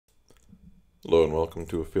Hello and welcome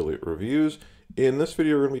to Affiliate Reviews. In this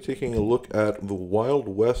video we're going to be taking a look at the Wild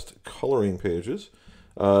West coloring pages.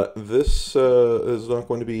 This is not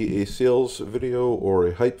going to be a sales video or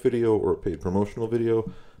a hype video or a paid promotional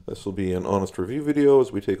video. This will be an honest review video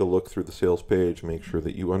as we take a look through the sales page, make sure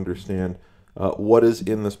that you understand what is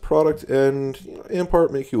in this product and in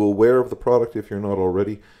part make you aware of the product if you're not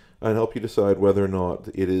already, and help you decide whether or not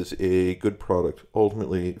it is a good product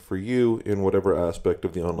ultimately for you in whatever aspect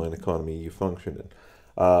of the online economy you function in.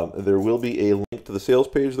 There will be a link to the sales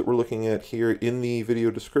page that we're looking at here in the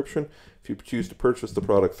video description. If you choose to purchase the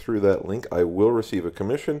product through that link, I will receive a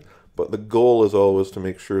commission, but the goal is always to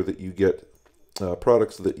make sure that you get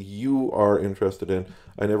products that you are interested in.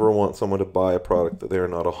 I never want someone to buy a product that they are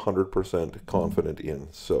not 100% confident in.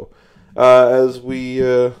 So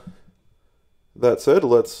that said,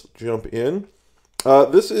 let's jump in.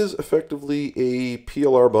 This is effectively a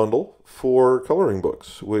PLR bundle for coloring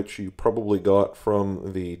books, which you probably got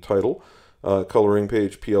from the title, Coloring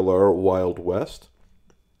Page PLR Wild West.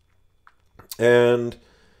 And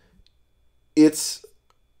it's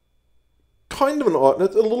kind of an odd,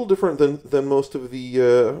 it's a little different than most of the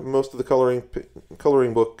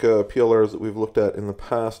coloring book PLRs that we've looked at in the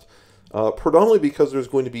past, predominantly because there's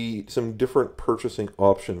going to be some different purchasing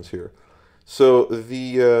options here. So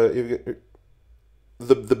the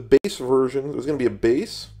base version, there's going to be a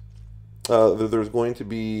base. The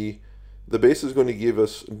base is going to give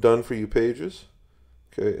us done for you pages.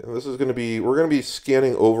 Okay, and this is going to be, we're going to be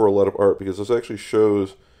scanning over a lot of art because this actually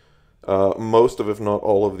shows most of, if not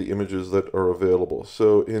all of the images that are available.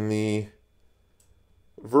 So in the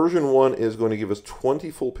version 1 is going to give us 20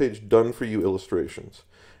 full page done for you illustrations.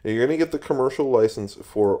 And you're going to get the commercial license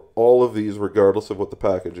for all of these regardless of what the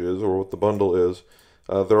package is or what the bundle is.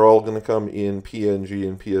 They're all going to come in PNG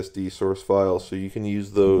and PSD source files, so you can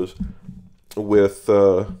use those with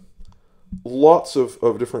lots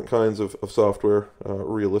of different kinds of software,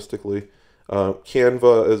 realistically.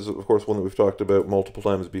 Canva is, of course, one that we've talked about multiple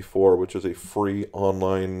times before, which is a free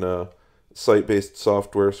online site-based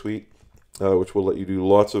software suite, which will let you do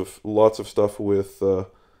lots of stuff with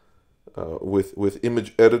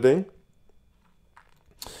image editing.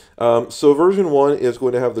 So version 1 is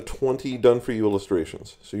going to have the 20 done-for-you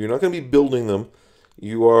illustrations. So you're not going to be building them.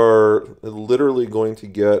 You are literally going to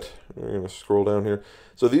get, we're going to scroll down here.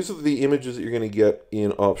 So these are the images that you're going to get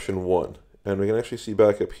in option 1. And we can actually see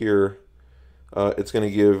back up here, it's going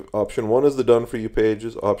to give option 1 is the done-for-you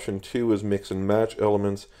pages, option 2 is mix and match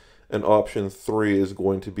elements, and option 3 is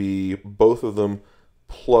going to be both of them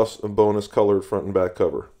plus a bonus colored front and back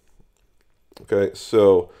cover. Okay,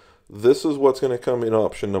 so this is what's going to come in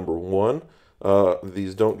option number 1.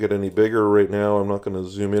 These don't get any bigger right now. I'm not going to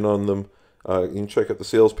zoom in on them. You can check out the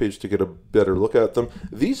sales page to get a better look at them.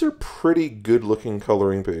 These are pretty good looking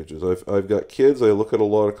coloring pages. I've got kids. I look at a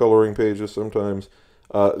lot of coloring pages sometimes.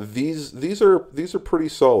 These are pretty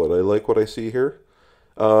solid. I like what I see here.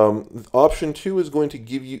 Option 2 is going to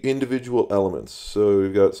give you individual elements. So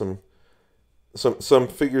you've got some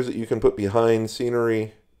figures that you can put behind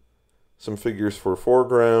scenery, some figures for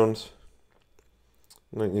foregrounds,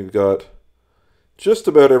 and then you've got just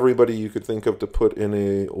about everybody you could think of to put in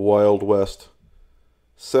a Wild West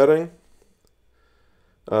setting.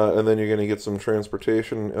 And then you're going to get some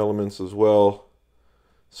transportation elements as well.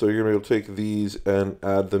 So you're going to be able to take these and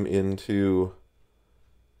add them into,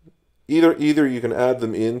 either you can add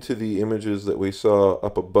them into the images that we saw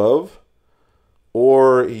up above,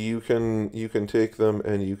 or you can take them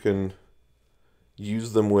and you can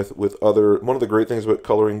use them with other. One of the great things about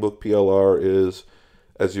coloring book PLR is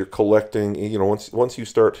as you're collecting, once you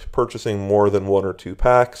start purchasing more than 1 or 2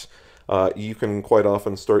 packs, you can quite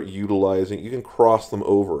often start utilizing, you can cross them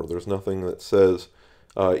over. There's nothing that says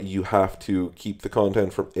you have to keep the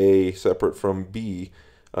content from A separate from B.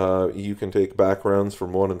 You can take backgrounds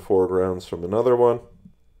from one and foregrounds from another one.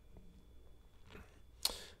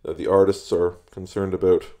 The artists are concerned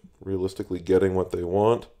about realistically getting what they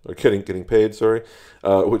want, or getting paid, sorry,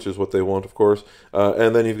 which is what they want, of course.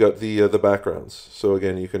 And then you've got the backgrounds. So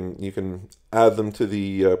again, you can add them to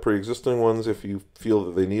the pre-existing ones if you feel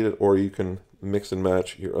that they need it, or you can mix and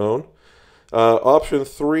match your own. Option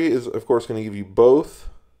 3 is, of course, going to give you both.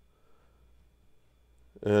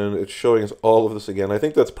 And it's showing us all of this again. I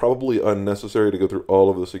think that's probably unnecessary to go through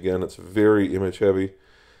all of this again. It's very image heavy.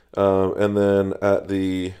 And then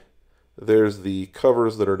there's the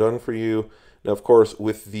covers that are done for you. Now, of course,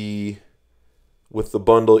 with the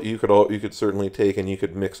bundle, you could certainly take and you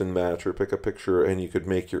could mix and match or pick a picture and you could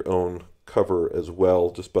make your own cover as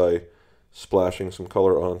well just by splashing some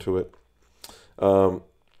color onto it.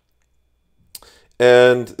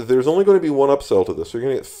 And there's only going to be one upsell to this. So you're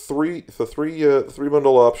going to get three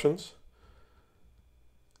bundle options.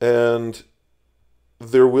 And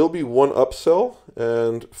there will be one upsell.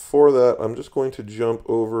 And for that, I'm just going to jump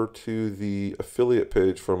over to the affiliate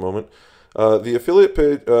page for a moment. The affiliate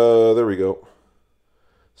page, there we go.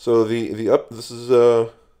 So this is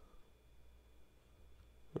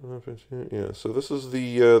yeah. So this is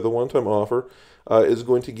the one-time offer is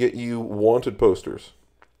going to get you wanted posters.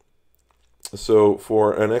 So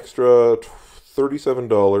for an extra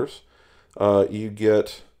 $37, you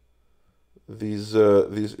get these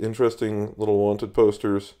interesting little wanted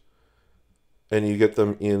posters, and you get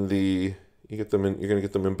them in you're going to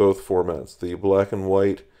get them in both formats, the black and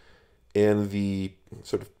white and the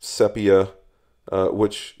sort of sepia,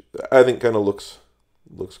 which I think kind of looks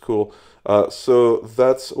cool. So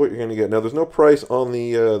that's what you're going to get. Now there's no price on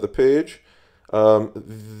the page.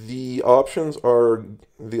 The options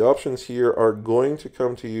here are going to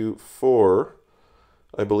come to you for,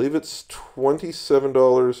 I believe it's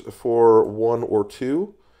 $27 for one or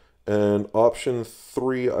two, and option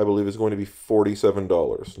 3 I believe is going to be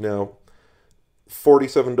 $47. Now,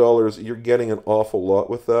 $47, you're getting an awful lot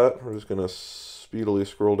with that. We're just going to speedily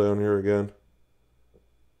scroll down here again.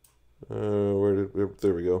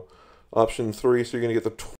 There we go. Option 3, so you're going to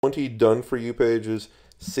get the 20 done-for-you pages,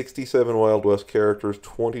 67 Wild West characters,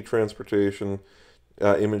 20 transportation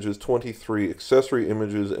images, 23 accessory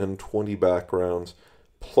images, and 20 backgrounds,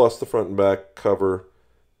 plus the front and back cover.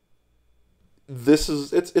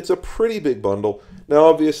 It's a pretty big bundle. Now,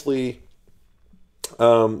 obviously,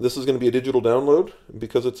 this is going to be a digital download.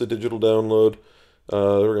 Because it's a digital download,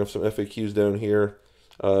 we're going to have some FAQs down here.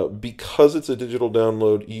 Because it's a digital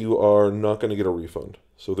download, you are not going to get a refund.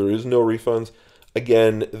 So there is no refunds.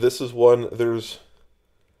 Again, this is one,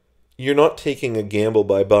 you're not taking a gamble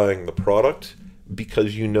by buying the product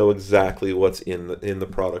because you know exactly what's in the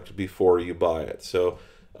product before you buy it. So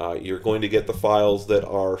you're going to get the files that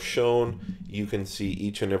are shown. You can see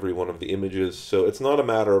each and every one of the images. So it's not a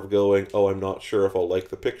matter of going, oh, I'm not sure if I'll like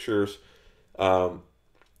the pictures.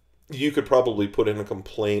 You could probably put in a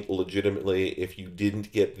complaint legitimately if you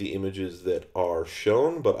didn't get the images that are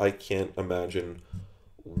shown, but I can't imagine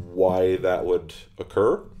why that would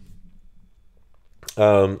occur.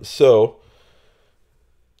 So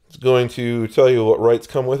it's going to tell you what rights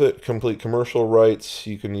come with it. Complete commercial rights.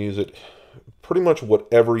 You can use it pretty much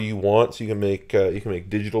whatever you want. So you can make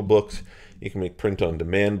digital books. You can make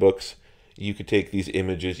print-on-demand books. You could take these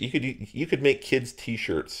images. You could make kids'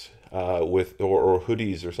 T-shirts with or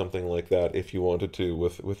hoodies or something like that if you wanted to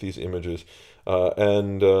with these images.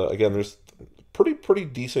 Again, there's pretty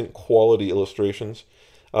decent quality illustrations.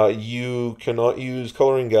 You cannot use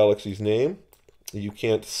Coloring Galaxy's name. You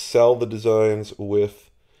can't sell the designs with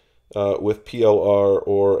PLR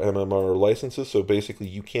or MMR licenses. So basically,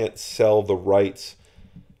 you can't sell the rights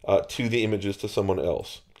to the images to someone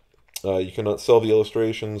else. You cannot sell the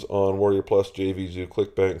illustrations on Warrior Plus, JVZoo,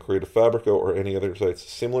 ClickBank, Creative Fabrica, or any other sites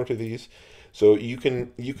similar to these. So you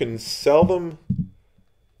can sell them.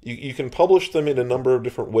 You can publish them in a number of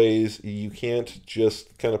different ways. You can't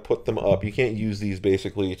just kind of put them up. You can't use these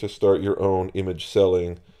basically to start your own image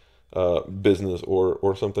selling business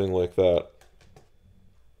or something like that.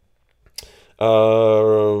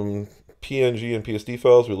 PNG and PSD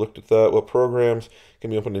files, we looked at that. What programs can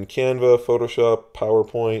be opened in Canva, Photoshop,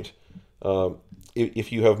 PowerPoint.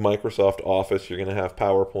 If you have Microsoft Office, you're going to have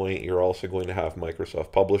PowerPoint. You're also going to have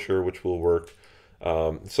Microsoft Publisher, which will work.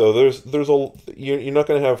 So you're not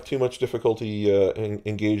going to have too much difficulty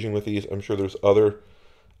engaging with these. I'm sure there's other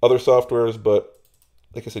softwares, but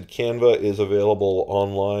like I said, Canva is available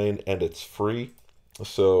online and it's free.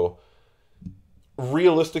 So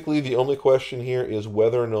realistically, the only question here is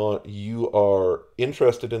whether or not you are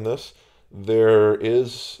interested in this.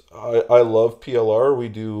 I love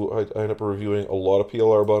PLR. I end up reviewing a lot of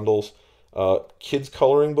PLR bundles. Kids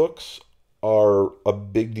coloring books are a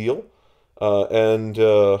big deal.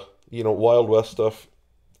 Wild West stuff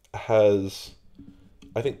has,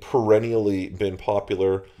 I think, perennially been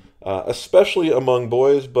popular, especially among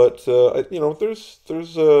boys. But I'm looking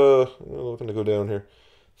to go down here.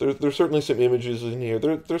 There's certainly some images in here.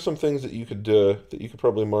 There's some things that you could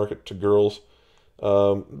probably market to girls,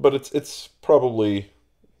 but it's probably,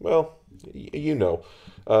 well,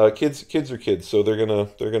 kids are kids, so they're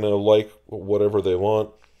gonna like whatever they want.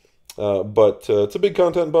 But it's a big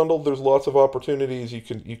content bundle. There's lots of opportunities. You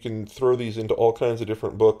can throw these into all kinds of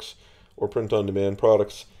different books or print-on-demand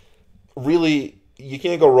products. Really, you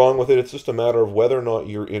can't go wrong with it. It's just a matter of whether or not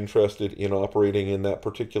you're interested in operating in that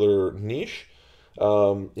particular niche.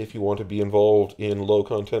 If you want to be involved in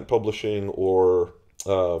low-content publishing or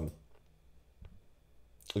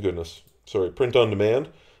goodness, sorry, print on demand.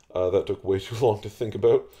 That took way too long to think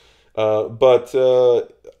about. But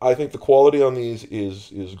I think the quality on these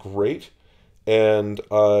is great, and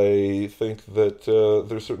I think that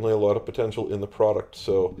there's certainly a lot of potential in the product.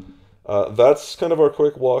 So that's kind of our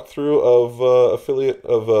quick walkthrough of affiliate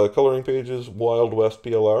of Coloring Pages Wild West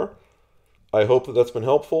PLR. I hope that that's been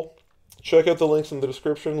helpful. Check out the links in the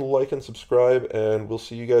description, like and subscribe, and we'll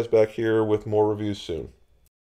see you guys back here with more reviews soon.